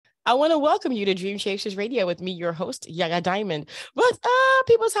I want to welcome you to Dream Chasers Radio with me, your host, Yaya Diamond. What's up,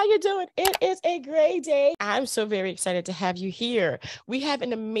 peoples? How you doing? It is a great day. I'm so very excited to have you here. We have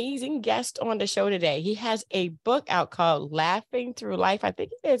an amazing guest on the show today. He has a book out called Laughing Through Life. I think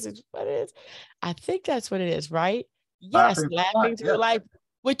it is what it is. I think that's what it is, right? Yes, Laughing through life. Laughing Through Yes. Life,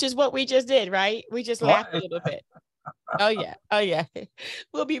 which is what we just did, right? We just laughed a Right. little bit. Oh, yeah. Oh, yeah.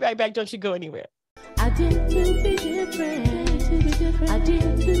 We'll be right back. Don't you go anywhere. I did to be different. I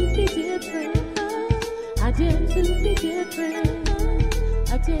did to be different. I did to be different.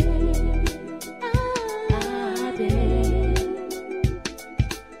 I did. I did.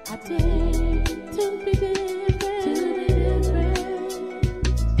 I did to be different. To be different.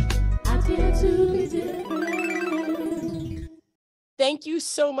 I did to be different. Thank you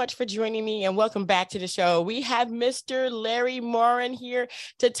so much for joining me and welcome back to the show. We have Mr. Larry Moran here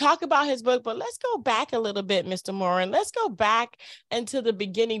to talk about his book, but let's go back a little bit, Mr. Moran. Let's go back into the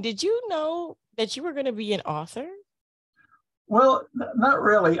beginning. Did you know that you were going to be an author? Well, not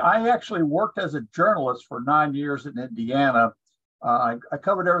really. I actually worked as a journalist for 9 years in Indiana. I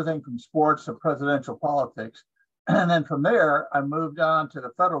covered everything from sports to presidential politics. And then from there, I moved on to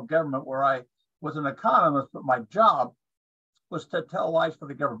the federal government where I was an economist, but my job was to tell lies for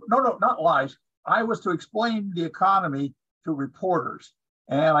the government. No, not lies. I was to explain the economy to reporters.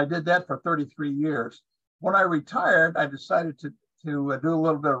 And I did that for 33 years. When I retired, I decided to do a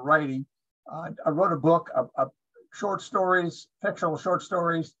little bit of writing. I wrote a book of short stories, fictional short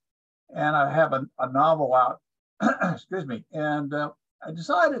stories, and I have a novel out. Excuse me. And I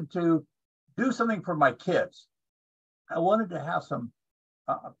decided to do something for my kids. I wanted to have some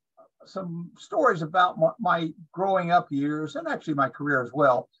stories about my growing up years and actually my career as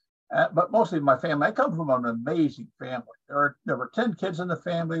well, but mostly my family. I come from an amazing family. There were 10 kids in the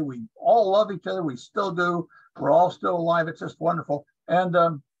family. We all love each other. We still do. We're all still alive. It's just wonderful. And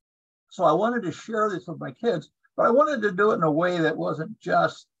so I wanted to share this with my kids, but I wanted to do it in a way that wasn't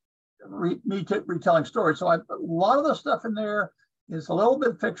just me retelling stories. So a lot of the stuff in there is a little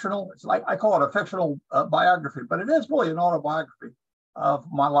bit fictional. It's like I call it a fictional biography, but it is really an autobiography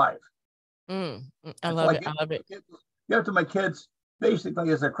of my life. I And so love it. I love it. Give it to my kids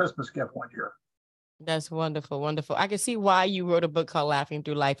basically as a Christmas gift one year. That's wonderful. Wonderful. I can see why you wrote a book called Laughing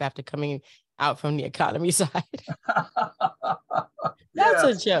Through Life after coming out from the economy side. That's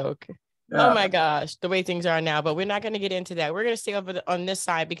a Yes. joke. Yeah. Oh my gosh, the way things are now, but we're not going to get into that. We're going to stay over on this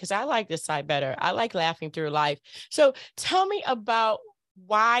side because I like this side better. I like Laughing Through Life. So tell me about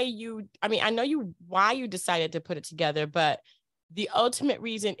why I know why you decided to put it together, but the ultimate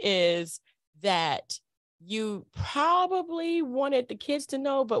reason is that you probably wanted the kids to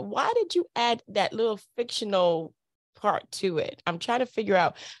know, but why did you add that little fictional part to it? I'm trying to figure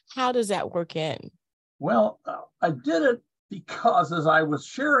out how does that work in? Well, I did it because as I was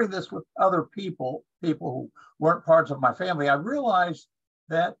sharing this with other people who weren't parts of my family, I realized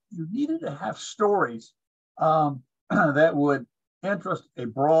that you needed to have stories that would interest a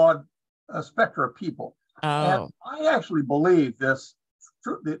broad spectrum of people. And I actually believe this.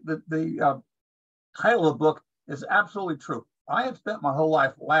 The title of the book is absolutely true. I have spent my whole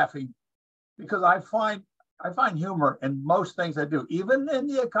life laughing because I find humor in most things I do, even in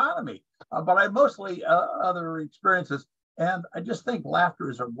the economy. But I mostly other experiences, and I just think laughter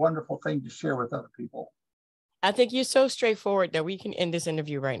is a wonderful thing to share with other people. I think you're so straightforward that we can end this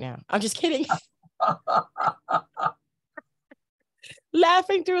interview right now. I'm just kidding.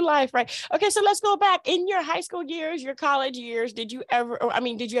 Laughing through life, right? Okay, so let's go back. In your high school years, your college years, did you ever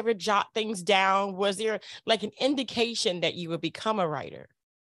jot things down? Was there like an indication that you would become a writer?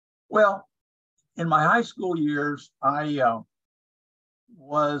 Well, in my high school years, I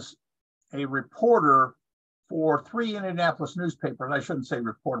was a reporter for 3 Indianapolis newspapers. I shouldn't say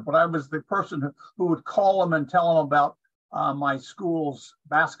reporter, but I was the person who would call them and tell them about my school's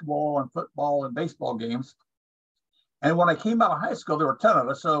basketball and football and baseball games. And when I came out of high school, there were 10 of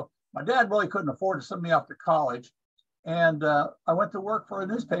us. So my dad really couldn't afford to send me off to college. And I went to work for a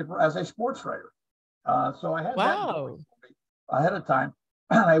newspaper as a sports writer. So I had that ahead of time.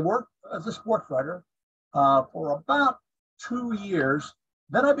 And I worked as a sports writer for about 2 years.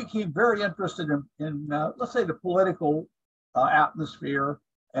 Then I became very interested in let's say, the political atmosphere.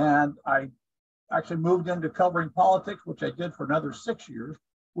 And I actually moved into covering politics, which I did for another 6 years,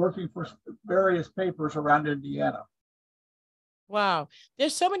 working for various papers around Indiana. Wow.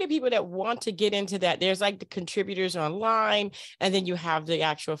 There's so many people that want to get into that. There's like the contributors online, and then you have the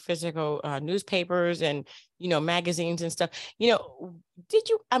actual physical newspapers and, magazines and stuff. This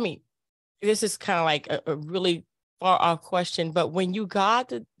is kind of like a really far off question, but when you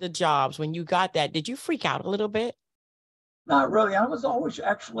got the jobs, when you got that, did you freak out a little bit? Not really. I was always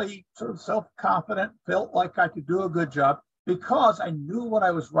actually sort of self-confident, felt like I could do a good job because I knew what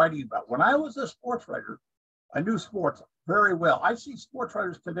I was writing about. When I was a sports writer, I knew sports very well. I see sports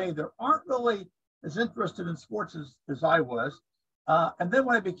writers today that aren't really as interested in sports as I was. And then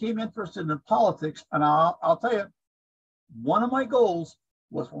when I became interested in politics, and I'll tell you, one of my goals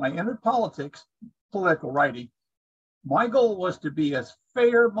was when I entered politics, political writing, my goal was to be as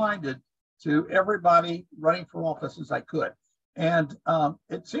fair-minded to everybody running for office as I could. And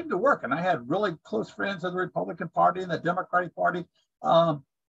it seemed to work. And I had really close friends in the Republican Party and the Democratic Party.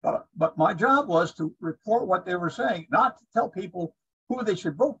 But my job was to report what they were saying, not to tell people who they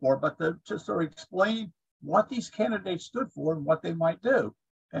should vote for, but to sort of explain what these candidates stood for and what they might do.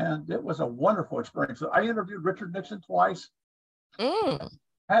 And it was a wonderful experience. So I interviewed Richard Nixon twice,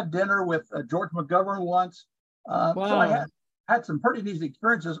 had dinner with George McGovern once. So I had some pretty neat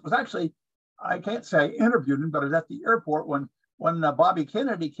experiences. It was actually, I can't say I interviewed him, but I was at the airport when Bobby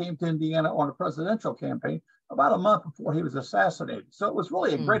Kennedy came to Indiana on a presidential campaign about a month before he was assassinated. So it was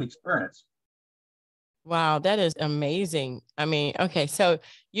really a great experience. Wow, that is amazing. I mean, okay, so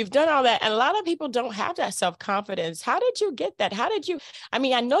you've done all that, and a lot of people don't have that self-confidence. How did you get that? How did you, I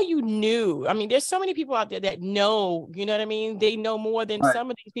mean, I know you knew. I mean, there's so many people out there that know, you know what I mean? They know more than Right. some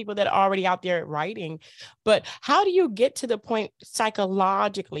of these people that are already out there writing. But how do you get to the point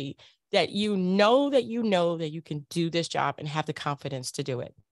psychologically that you know that you can do this job and have the confidence to do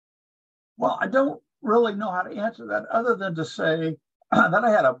it? Well, I don't really know how to answer that other than to say that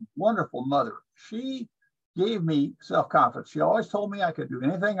I had a wonderful mother. She gave me self-confidence. She always told me I could do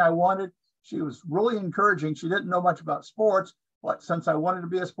anything I wanted. She was really encouraging. She didn't know much about sports, but since I wanted to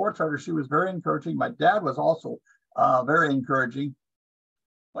be a sports writer, she was very encouraging. My dad was also very encouraging.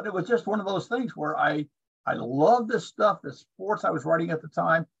 But it was just one of those things where I loved this stuff, the sports I was writing at the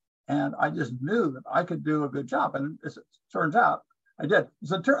time, and I just knew that I could do a good job. And as it turns out, I did.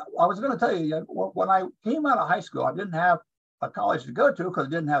 So I was going to tell you, when I came out of high school, I didn't have a college to go to because I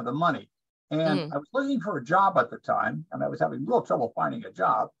didn't have the money. And I was looking for a job at the time, and I was having real trouble finding a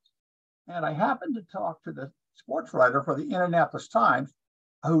job. And I happened to talk to the sports writer for the Indianapolis Times,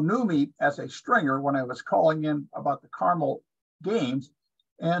 who knew me as a stringer when I was calling in about the Carmel games.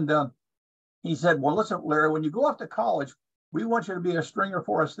 And he said, well, listen, Larry, when you go off to college, we want you to be a stringer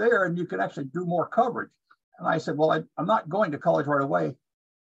for us there, and you can actually do more coverage. And I said, well, I'm not going to college right away.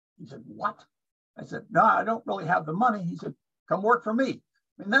 He said, what? I said, no, I don't really have the money. He said, come work for me.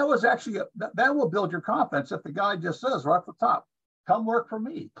 And that was actually, that will build your confidence if the guy just says right off the top, come work for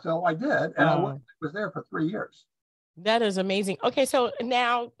me. So I did, and I was there for 3 years. That is amazing. Okay, so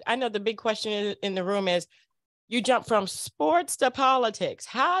now I know the big question in the room is, you jumped from sports to politics.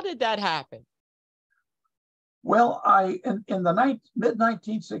 How did that happen? Well, in the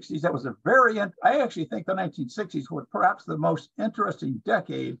mid-1960s, that was I actually think the 1960s was perhaps the most interesting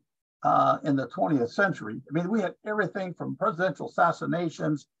decade in the 20th century. I mean, we had everything from presidential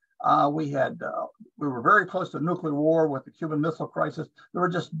assassinations. We were very close to nuclear war with the Cuban Missile Crisis. There were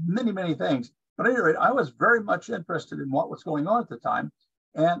just many, many things. But at any rate, I was very much interested in what was going on at the time.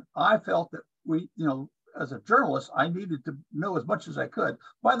 And I felt that as a journalist, I needed to know as much as I could.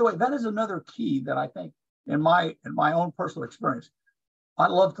 By the way, that is another key that I think in my own personal experience, I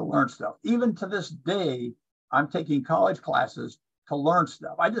love to learn stuff. Even to this day, I'm taking college classes to learn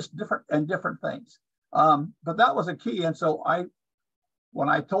stuff. I just different things. But that was a key. And so when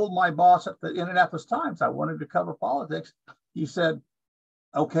I told my boss at the Indianapolis Times I wanted to cover politics, he said,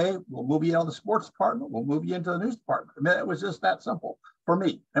 okay, we'll move you out of the sports department. We'll move you into the news department. I mean, it was just that simple for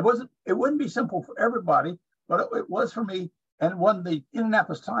me. It wouldn't be simple for everybody, but it was for me. And when the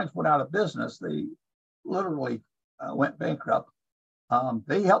Indianapolis Times went out of business, they literally went bankrupt.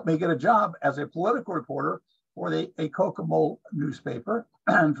 They helped me get a job as a political reporter for a Kokomo newspaper.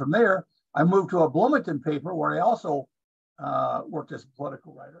 And from there, I moved to a Bloomington paper where I also worked as a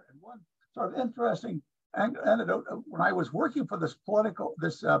political writer. And one sort of interesting anecdote, when I was working for this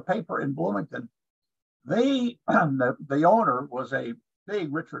paper in Bloomington, the owner was a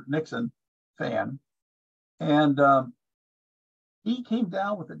big Richard Nixon fan. And he came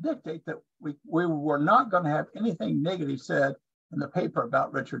down with a dictate that we were not going to have anything negative said in the paper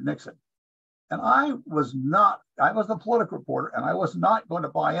about Richard Nixon. And I was the political reporter, and I was not going to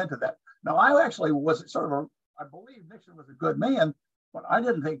buy into that. Now, I actually was I believe Nixon was a good man, but I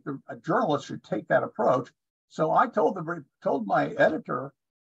didn't think a journalist should take that approach. So I told my editor,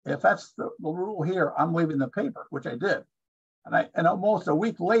 if that's the rule here, I'm leaving the paper, which I did. And almost a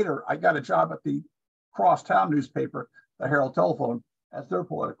week later, I got a job at the crosstown newspaper, the Herald Telephone, as their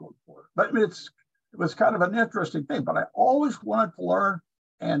political reporter. But I mean, it was kind of an interesting thing. But I always wanted to learn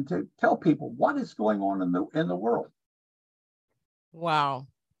and to tell people what is going on in the world. Wow.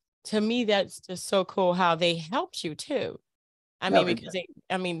 To me, that's just so cool how they helped you too. I Yeah, mean, because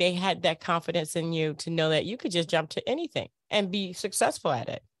they had that confidence in you to know that you could just jump to anything and be successful at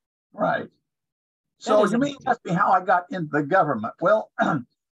it. right. That So is you may amazing. ask me how I got into the government. Well,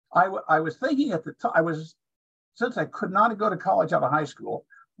 I was thinking at the time, since I could not go to college out of high school,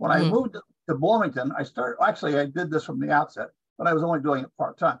 when I Mhm. moved to Bloomington, actually, I did this from the outset, but I was only doing it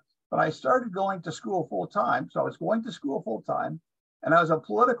part time. But I started going to school full time. So I was going to school full time, and I was a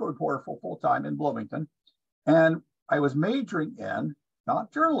political reporter for full time in Bloomington. And I was majoring in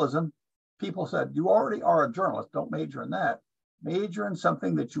not journalism. People said, you already are a journalist, don't major in that. Major in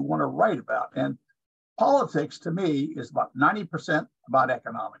something that you want to write about. And politics to me is about 90% about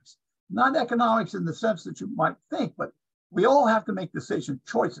economics. Not economics in the sense that you might think, but we all have to make decision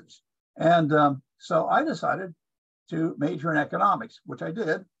choices. And so I decided to major in economics, which I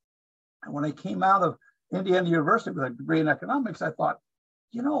did. And when I came out of Indiana University with a degree in economics, I thought,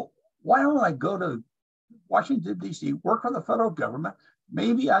 why don't I go to Washington, D.C., work for the federal government?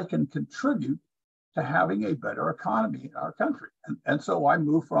 Maybe I can contribute to having a better economy in our country. And so I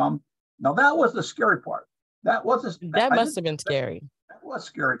moved from, now that was the scary part. That was That I must didn't, have been scary. that was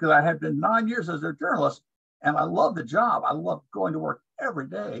scary because I had been 9 years as a journalist and I loved the job. I loved going to work every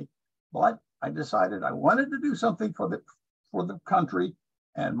day, but I decided I wanted to do something for the country.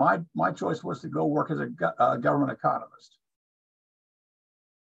 And my choice was to go work as a government economist.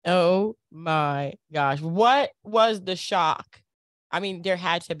 Oh my gosh. What was the shock? I mean, there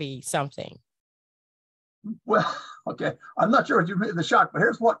had to be something. Well, okay, I'm not sure what you made the shock, but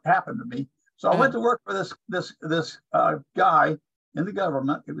here's what happened to me. So I Uh, went to work for this guy in the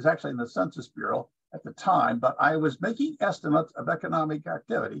government. It was actually in the Census Bureau at the time, but I was making estimates of economic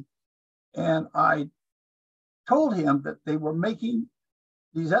activity, and I told him that they were making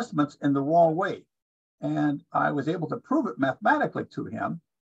these estimates in the wrong way, and I was able to prove it mathematically to him.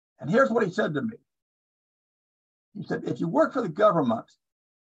 And here's what he said to me. He said, "If you work for the government,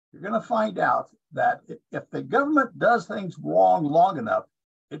 you're going to find out that if the government does things wrong long enough,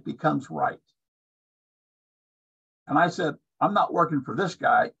 it becomes right." And I said, "I'm not working for this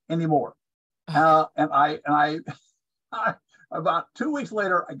guy anymore." And I about 2 weeks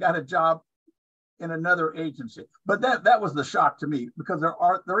later, I got a job in another agency. But that was the shock to me because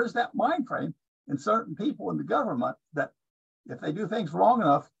there is that mind frame in certain people in the government that if they do things wrong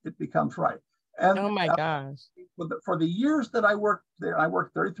enough, it becomes right. And oh my gosh. for the years that I worked there, I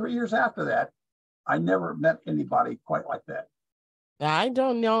worked 33 years after that. I never met anybody quite like that. I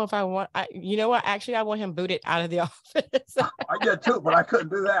don't know if I want, you know what? Actually, I want him booted out of the office. I did too, but I couldn't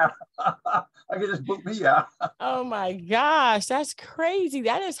do that. I could just boot me out. Oh my gosh, that's crazy.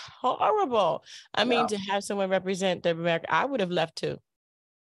 That is horrible. I mean, Yeah. to have someone represent the America, I would have left too.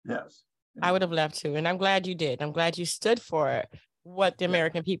 Yes. I Yeah. would have left too. And I'm glad you did. I'm glad you stood for what the Yeah.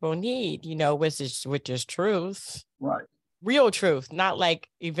 American people need, which is truth, Right. real truth, not like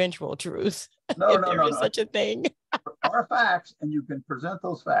eventual truth, No, if no, there no, is no. such a thing. There are facts, and you can present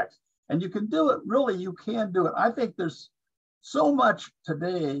those facts, and you can do it. Really, you can do it. I think there's so much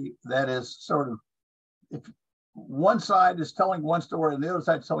today that is sort of, if one side is telling one story and the other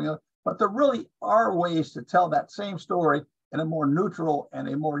side is telling another, but there really are ways to tell that same story in a more neutral and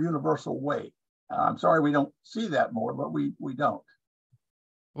a more universal way. I'm sorry we don't see that more, but we don't.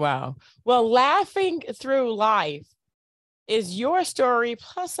 Wow. Well, laughing through life is your story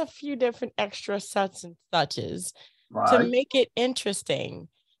plus a few different extra such and suches to Right. make it interesting.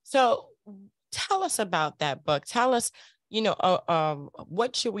 So tell us about that book. Tell us,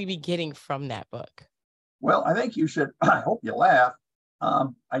 what should we be getting from that book? Well, I think you should. I hope you laugh.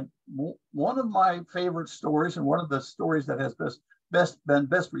 One of my favorite stories, and one of the stories that has been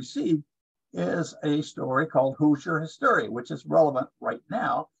best received, is a story called "Who's Your Hysteria," which is relevant right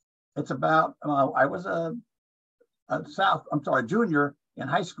now. It's about I was a junior in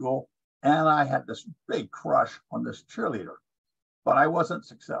high school, and I had this big crush on this cheerleader, but I wasn't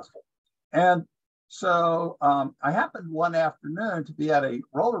successful. And so I happened one afternoon to be at a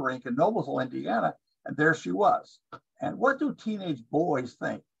roller rink in Noblesville, Indiana, and there she was. And what do teenage boys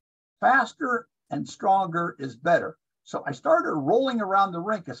think? Faster and stronger is better. So I started rolling around the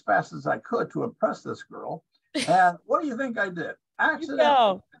rink as fast as I could to impress this girl. And what do you think I did? Accidentally.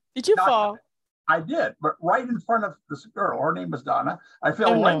 No. Did you Not, fall? I did, but right in front of this girl. Her name was Donna. I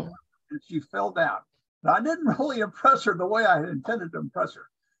fell Oh right, no. and she fell down. Now, I didn't really impress her the way I had intended to impress her.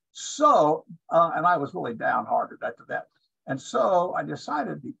 So, and I was really downhearted after that. And so I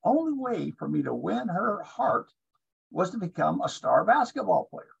decided the only way for me to win her heart was to become a star basketball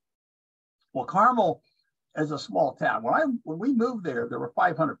player. Well, Carmel is a small town. When we moved there, there were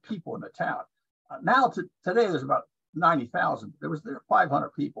 500 people in the town. Today there's about 90,000. There was 500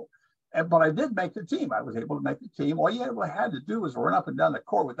 people. But I did make the team. I was able to make the team. All you had to do was run up and down the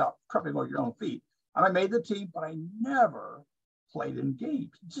court without tripping over your own feet. And I made the team, but I never played in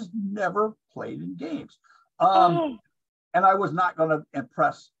games. Just never played in games. And I was not going to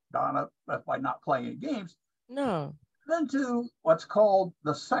impress Donna by not playing in games. No. Then to what's called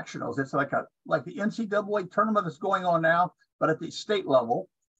the sectionals. It's like the NCAA tournament that's going on now, but at the state level.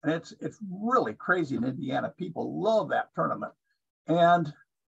 And it's really crazy in Indiana. People love that tournament. And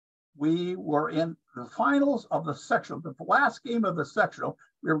we were in the finals of the sectional, the last game of the sectional.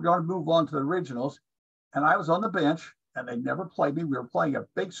 We were going to move on to the regionals. And I was on the bench, and they never played me. We were playing a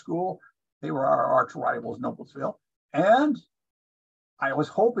big school. They were our arch rivals, Noblesville. And I was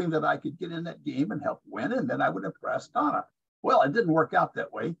hoping that I could get in that game and help win, and then I would impress Donna. Well, it didn't work out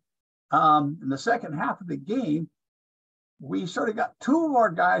that way. In the second half of the game, we sort of got two of our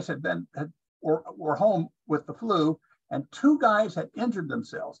guys were home with the flu, and two guys had injured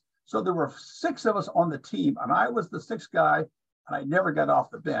themselves. So there were 6 of us on the team, and I was the 6th guy, and I never got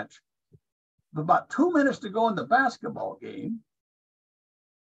off the bench. About 2 minutes to go in the basketball game,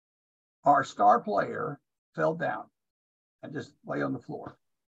 our star player fell down and just lay on the floor.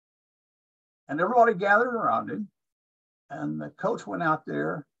 And everybody gathered around him, and the coach went out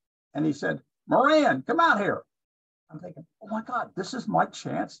there, and he said, "Moran, come out here." I'm thinking, oh my God, this is my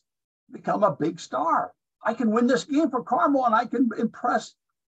chance to become a big star. I can win this game for Carmel, and I can impress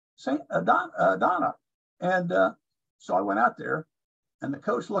Donna. And so I went out there, and the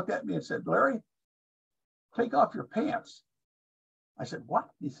coach looked at me and said, "Larry, take off your pants." I said, "What?"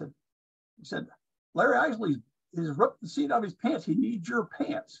 He said, "Larry Isley has ripped the seat off his pants. He needs your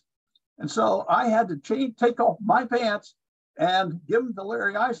pants." And so I had to take off my pants and give them to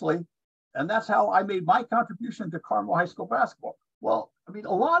Larry Isley. And that's how I made my contribution to Carmel High School basketball. Well, I mean,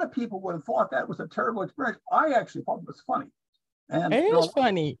 a lot of people would have thought that was a terrible experience. I actually thought it was funny. And it is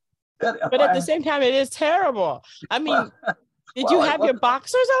funny. But at the same time, it is terrible. I mean, did you have your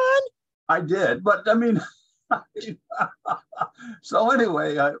boxers on? I did, but I mean, so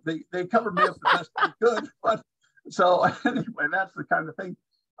anyway, they covered me up the best they could. But so anyway, that's the kind of thing.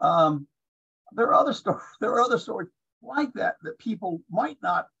 There are other stories like that people might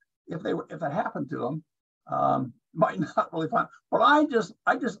not, if that happened to them, might not really find. But I just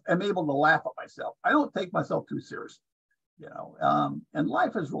am able to laugh at myself. I don't take myself too seriously, and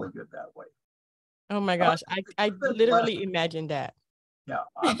life is really good that way. Oh my gosh, I literally imagined that. Yeah,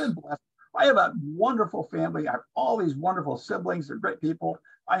 I've been blessed. I have a wonderful family. I have all these wonderful siblings. They're great people.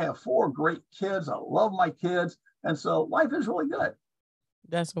 I have 4 great kids. I love my kids. And so life is really good.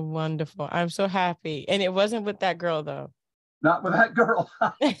 That's wonderful. I'm so happy. And it wasn't with that girl, though. Not with that girl.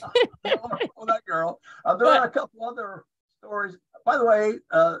 Not with that girl. There are a couple other stories. By the way,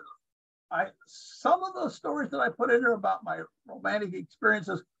 some of the stories that I put in there about my romantic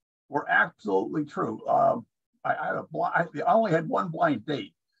experiences were absolutely true. I only had one blind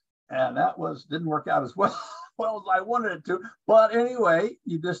date, and that didn't work out as well as I wanted it to. But anyway,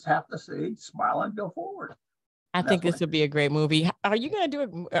 you just have to smile and go forward. I think this would be a great movie. Are you going to do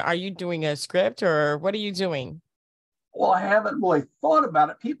it? Are you doing a script, or what are you doing? Well, I haven't really thought about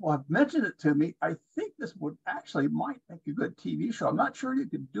it. People have mentioned it to me. I think this might make a good TV show. I'm not sure you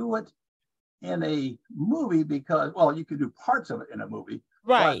could do it in a movie because, well, you could do parts of it in a movie.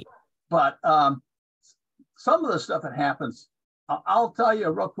 Right. But some of the stuff that happens, I'll tell you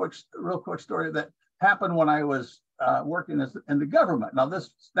a real quick story that happened when I was working in the government. Now,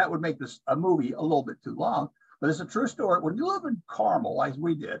 that would make this a movie a little bit too long, but it's a true story. When you live in Carmel, like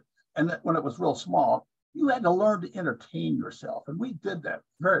we did, and when it was real small, you had to learn to entertain yourself. And we did that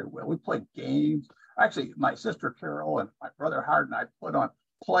very well. We played games. Actually, my sister Carol and my brother Howard and I put on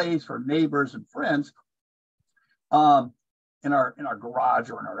plays for neighbors and friends in our garage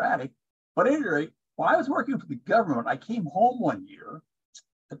or in our attic. But at any rate, while I was working for the government, I came home one year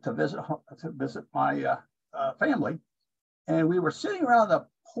to visit my family. And we were sitting around the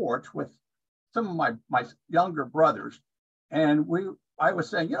porch with some of my younger brothers. And I was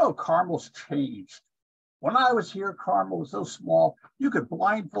saying, Carmel's changed. When I was here, Carmel was so small, you could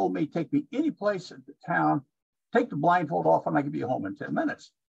blindfold me, take me any place in the town, take the blindfold off, and I could be home in 10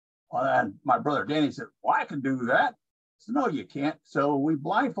 minutes. Well, and my brother Danny said, "Well, I can do that." I said, "No, you can't." So we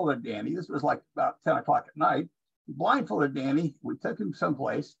blindfolded Danny. This was like about 10 o'clock at night. We blindfolded Danny. We took him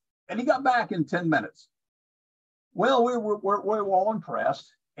someplace, and he got back in 10 minutes. Well, we were all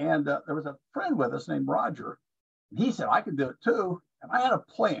impressed. And there was a friend with us named Roger. And he said, "I can do it too." And I had a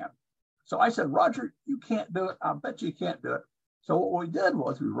plan. So I said, "Roger, you can't do it. I bet you can't do it." So what we did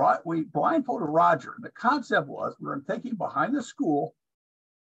was we blindfolded Roger. And the concept was we were going to take him behind the school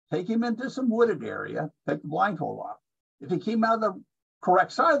take him into some wooded area, take the blindfold off. If he came out of the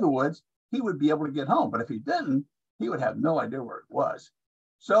correct side of the woods, he would be able to get home. But if he didn't, he would have no idea where it was.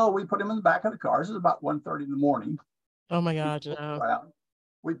 So we put him in the back of the car. This is about 1:30 in the morning. Oh my God, no.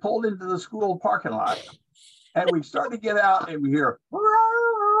 We pulled into the school parking lot, and we started to get out, and we hear,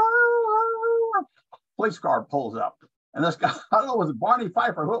 police car pulls up. And this guy, I don't know, was it Barney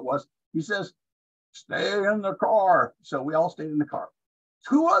Pfeiffer, who it was, he says, stay in the car. So we all stayed in the car.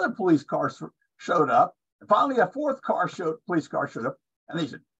 2 other police cars showed up. And finally, a 4th police car showed up. And they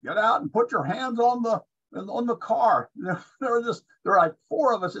said, get out and put your hands on the car. There were like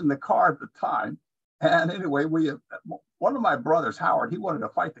 4 of us in the car at the time. And anyway, one of my brothers, Howard, he wanted to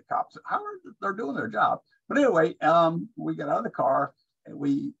fight the cops. Howard, they're doing their job. But anyway, we got out of the car,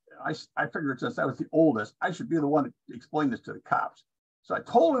 and I figured since I was the oldest, I should be the one to explain this to the cops. So I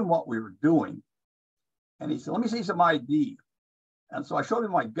told him what we were doing. And he said, let me see some ID. And so I showed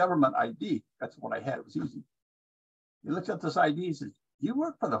him my government ID. That's what I had. It was easy. He looks at this ID and says, you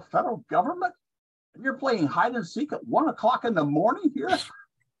work for the federal government? And you're playing hide and seek at 1 o'clock in the morning here?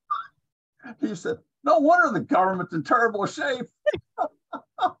 He said, no wonder the government's in terrible shape.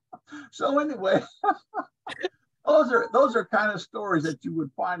 So anyway, those are kind of stories that you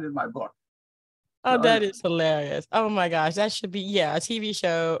would find in my book. Oh, that is hilarious. Oh my gosh, that should be, a TV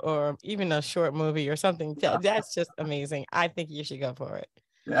show or even a short movie or something. That's just amazing. I think you should go for it.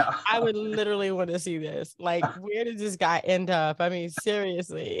 Yeah. I would literally want to see this. Like, where did this guy end up? I mean,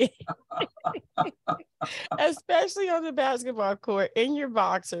 seriously. Especially on the basketball court in your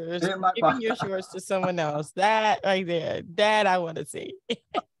boxers, giving your shorts to someone else. That right there, that I want to see.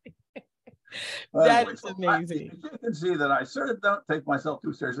 That is amazing. You can see that I sort of don't take myself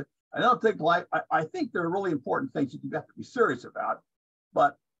too seriously. I don't think life, I think there are really important things that you have to be serious about,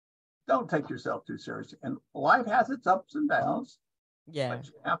 but don't take yourself too seriously. And life has its ups and downs. Yeah. But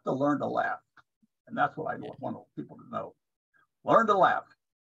you have to learn to laugh. And that's what I want people to know. Learn to laugh.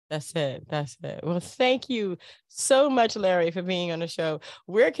 That's it. That's it. Well, thank you so much, Larry, for being on the show.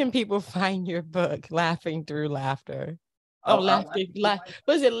 Where can people find your book, Laughing Through Laughter? Laughter.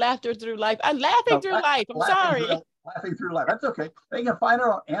 Was it Laughter Through Life? I'm laughing through life. I'm sorry. Laughing Through Life. That's okay. They can find it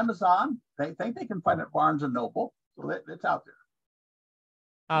on Amazon. They think they can find it at Barnes and Noble. So it's out there.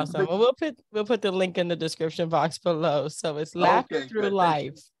 Awesome. Well, we'll put the link in the description box below. So it's Laughing Through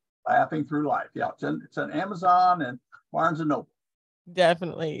Life. Laughing Through Life. Yeah, it's on Amazon and Barnes and Noble.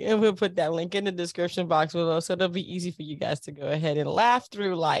 Definitely. And we'll put that link in the description box below. So it'll be easy for you guys to go ahead and laugh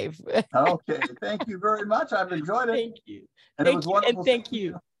through life. Okay. Thank you very much. I've enjoyed it. Thank you. And it was wonderful. And thank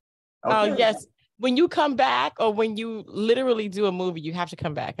you. Okay. Yes. When you come back or when you literally do a movie, you have to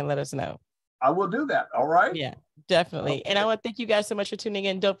come back and let us know. I will do that. All right. Yeah, definitely. Okay. And I want to thank you guys so much for tuning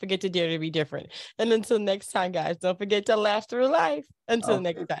in. Don't forget to dare to be different. And until next time, guys, don't forget to laugh through life. Until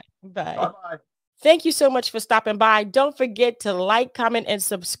next time. Bye. Bye-bye. Thank you so much for stopping by. Don't forget to like, comment, and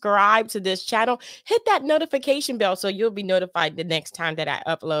subscribe to this channel. Hit that notification bell so you'll be notified the next time that I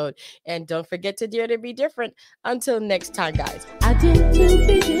upload. And don't forget to dare to be different. Until next time, guys. I dare to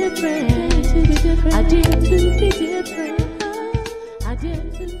be different.